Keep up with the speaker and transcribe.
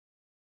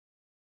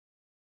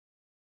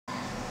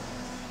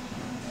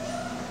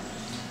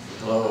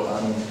Hello,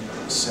 I'm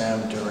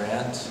Sam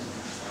Durant,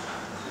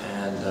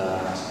 and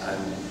I'm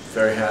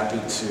very happy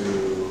to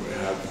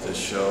have the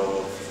show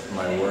of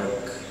my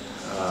work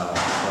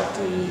about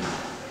the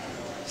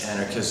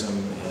anarchism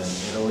in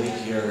Italy,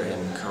 here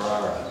in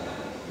Carrara,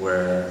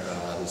 where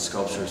the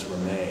sculptures were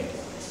made.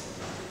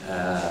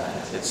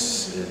 The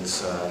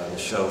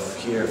show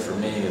here for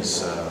me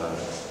is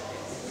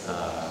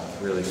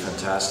really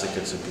fantastic.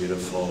 It's a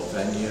beautiful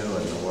venue,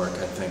 and the work,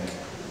 I think,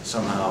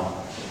 somehow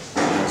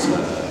has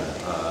a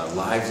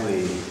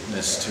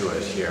liveliness to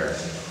it here.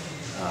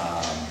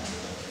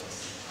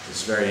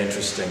 It's very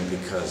interesting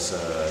because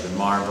the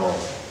marble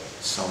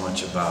is so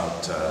much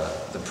about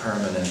the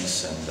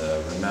permanence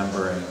and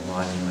remembering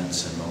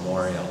monuments and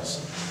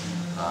memorials.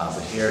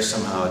 But here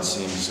somehow it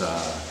seems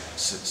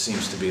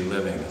to be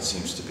living. It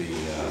seems to be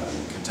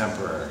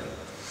contemporary.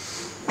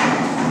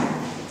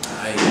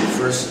 I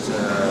first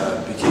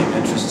became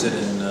interested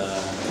in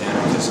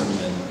anarchism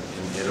in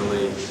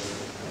Italy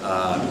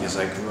because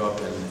I grew up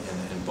in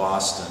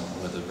Boston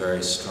with a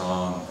very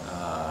strong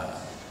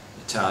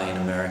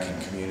Italian-American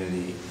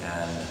community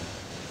and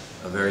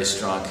a very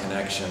strong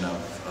connection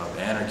of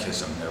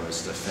anarchism. There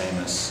was the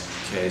famous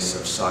case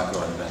of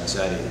Sacco and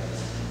Vanzetti,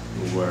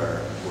 who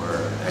were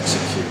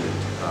executed in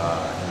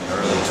the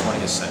early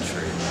 20th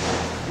century,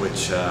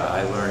 which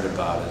I learned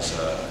about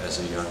as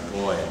a young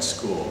boy in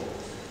school.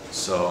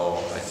 So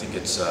I think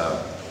it's an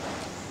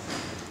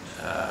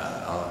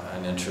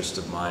interest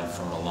of mine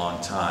from a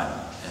long time,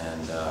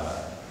 and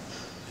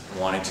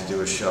wanting to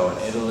do a show in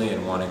Italy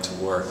and wanting to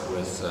work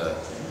with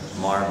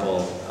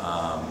marble,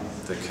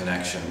 the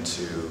connection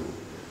to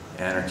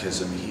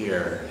anarchism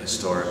here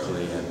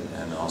historically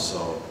and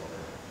also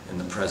in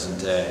the present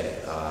day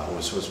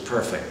was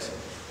perfect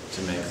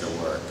to make the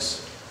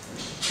works.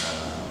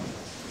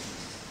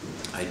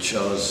 I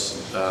chose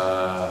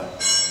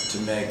to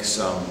make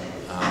some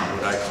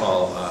what I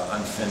call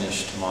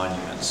unfinished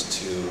monuments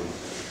to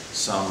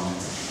some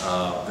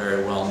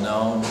very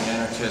well-known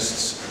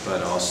anarchists,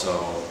 but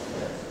also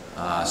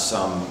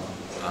some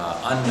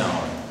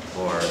unknown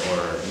or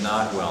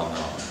not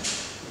well-known.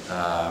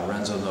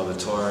 Renzo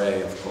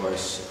Novatore, of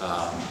course,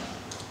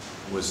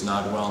 was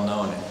not well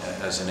known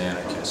as an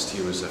anarchist.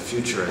 He was a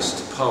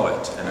futurist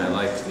poet, and I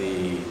like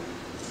the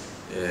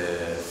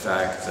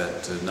fact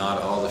that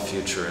not all the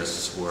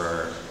futurists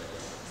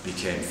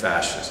became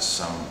fascists.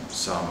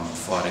 Some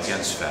fought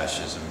against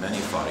fascism, many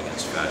fought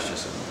against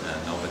fascism,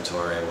 and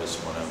Novatore was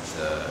one of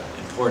the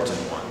important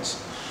ones.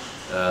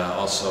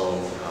 Also,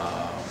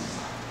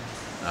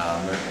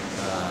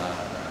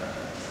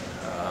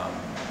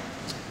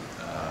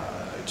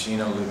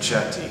 Gino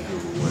Lucetti,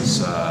 who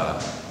was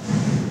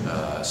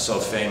so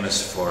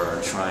famous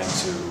for trying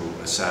to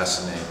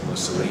assassinate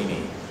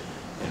Mussolini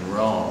in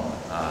Rome,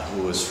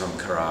 who was from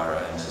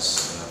Carrara and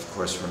is, of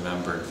course,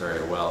 remembered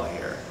very well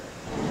here.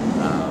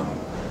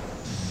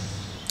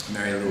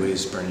 Mary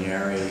Louise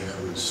Bernieri,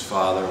 whose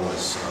father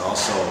was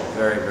also a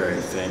very, very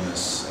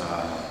famous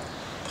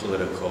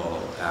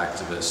political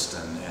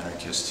activist and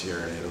anarchist here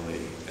in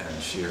Italy,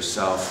 and she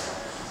herself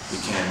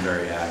became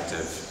very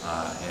active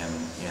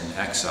in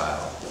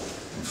exile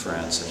in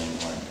France and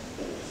England.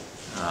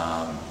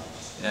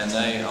 And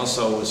I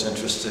also was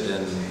interested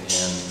in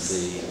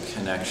the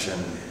connection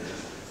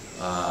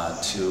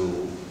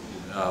to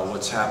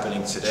what's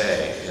happening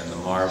today in the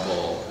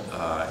marble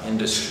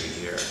industry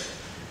here.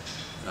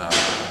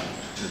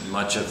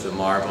 Much of the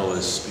marble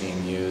is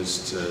being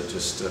used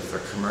just for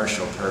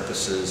commercial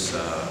purposes,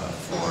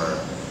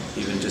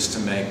 even just to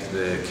make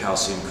the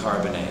calcium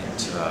carbonate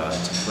to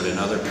put in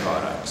other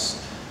products.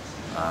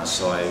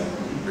 So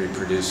we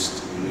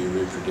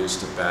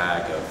reproduced a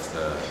bag of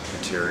the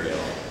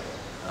material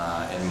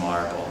in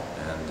marble,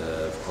 and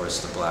of course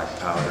the black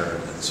powder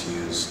that's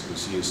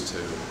was used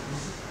to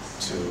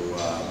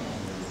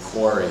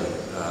quarry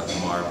the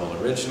marble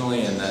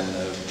originally, and then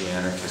the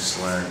anarchists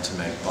learned to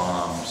make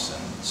bombs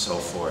and so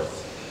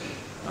forth,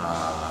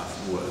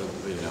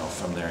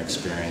 from their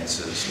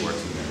experiences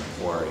working in the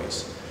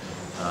quarries.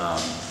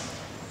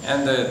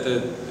 And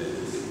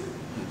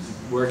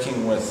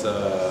working with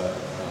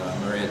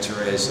Maria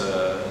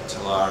Teresa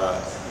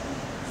Talara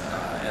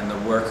and the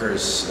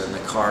workers and the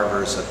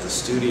carvers at the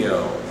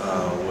studio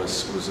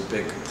was a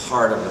big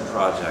part of the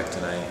project,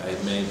 and I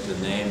made the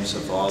names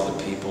of all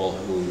the people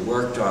who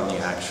worked on the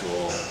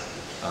actual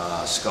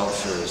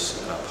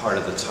sculptures part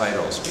of the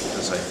titles,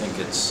 because I think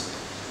it's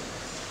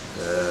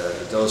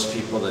those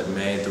people that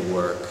made the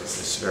work,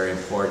 it's very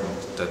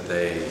important that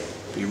they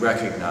be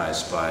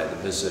recognized by the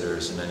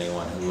visitors and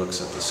anyone who looks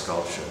at the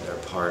sculpture. They're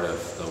part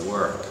of the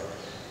work,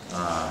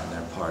 and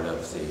they're part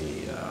of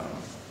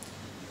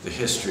the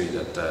history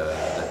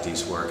that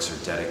these works are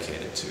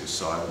dedicated to.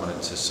 So I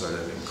wanted to sort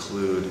of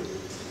include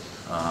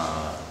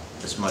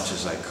as much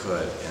as I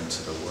could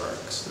into the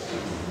works, the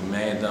people who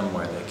made them,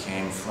 where they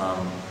came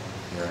from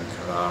here in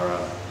Carrara,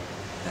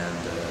 and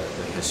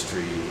the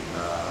history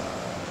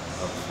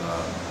of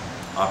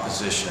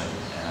opposition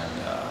and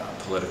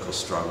political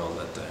struggle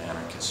that the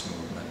anarchist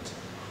movement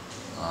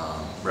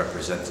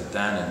represented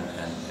then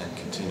and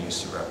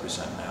continues to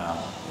represent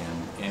now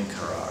in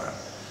Carrara.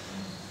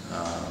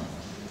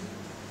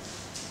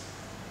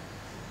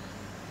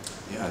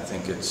 Yeah, I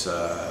think it's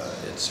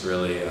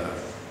really a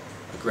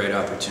great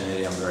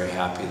opportunity. I'm very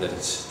happy that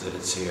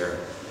it's here,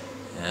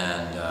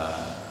 and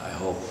I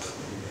hope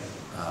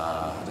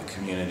the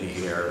community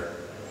here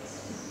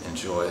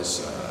enjoys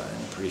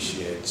and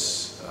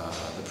appreciates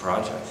the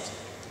project.